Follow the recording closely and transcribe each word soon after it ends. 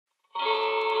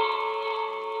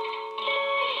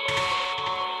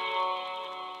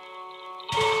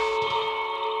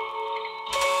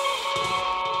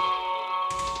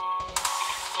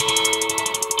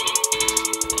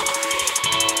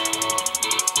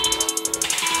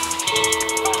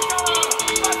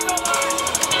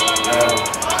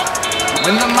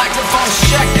And the microphone's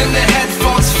checked and the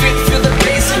headphones fit. Feel the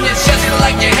bass in your chest, feel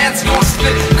like your head's gon'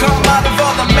 split. Come out of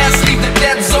all the mess, leave the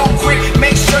dead zone quick.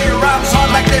 Make sure your rhymes hard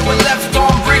like they were left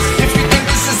on bricks. If you think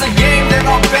this is a game, then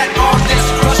I'll bet on this.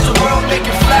 Crush the world, make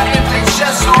it flat and play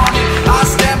chess on it. I'll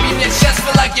stab in your chest,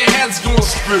 feel like your head's gon'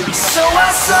 split. So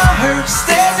I saw her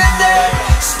standing there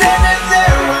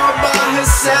all by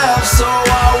herself. So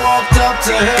I walked up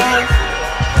to her,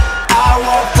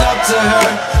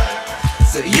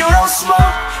 said, you don't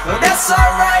smoke, well that's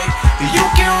alright. You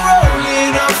can roll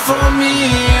it up for me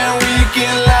and we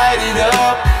can light it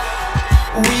up.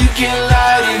 We can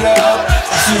light it up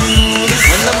to the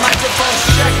sun. When the microphone's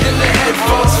checked and the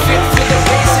headphones fit. Feel the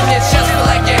bass in your chest, feel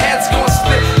like your head's gon'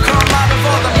 split. Come out of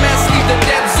all the mess, leave the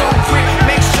dead zone quick.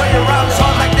 Make sure your rhymes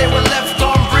hard like they were left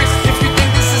on bricks. If you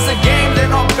think this is a game,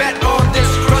 then I'll bet on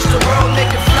this. Crush the world, make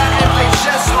it flat and play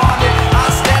chess on it.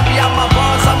 I'll stand behind my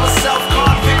bars, I'm a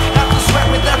self-convict. Have to sweat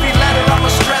with every letter, I'm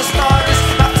a stressed artist.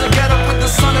 Have to get up with the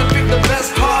sun and pick the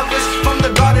best harvest. From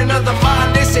the garden of the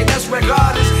mind, they say that's where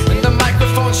God is. And the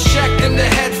microphone's checked and the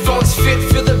headphones fit.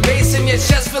 Feel the bass in your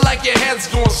chest, feel like your head's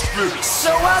gon' split.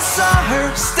 So I saw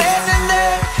her standing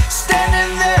there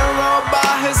all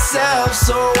by herself.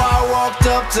 So I walked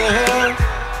up to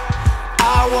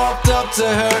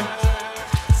her,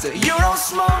 said, you don't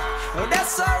smoke, oh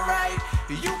that's alright,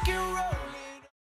 you can roll.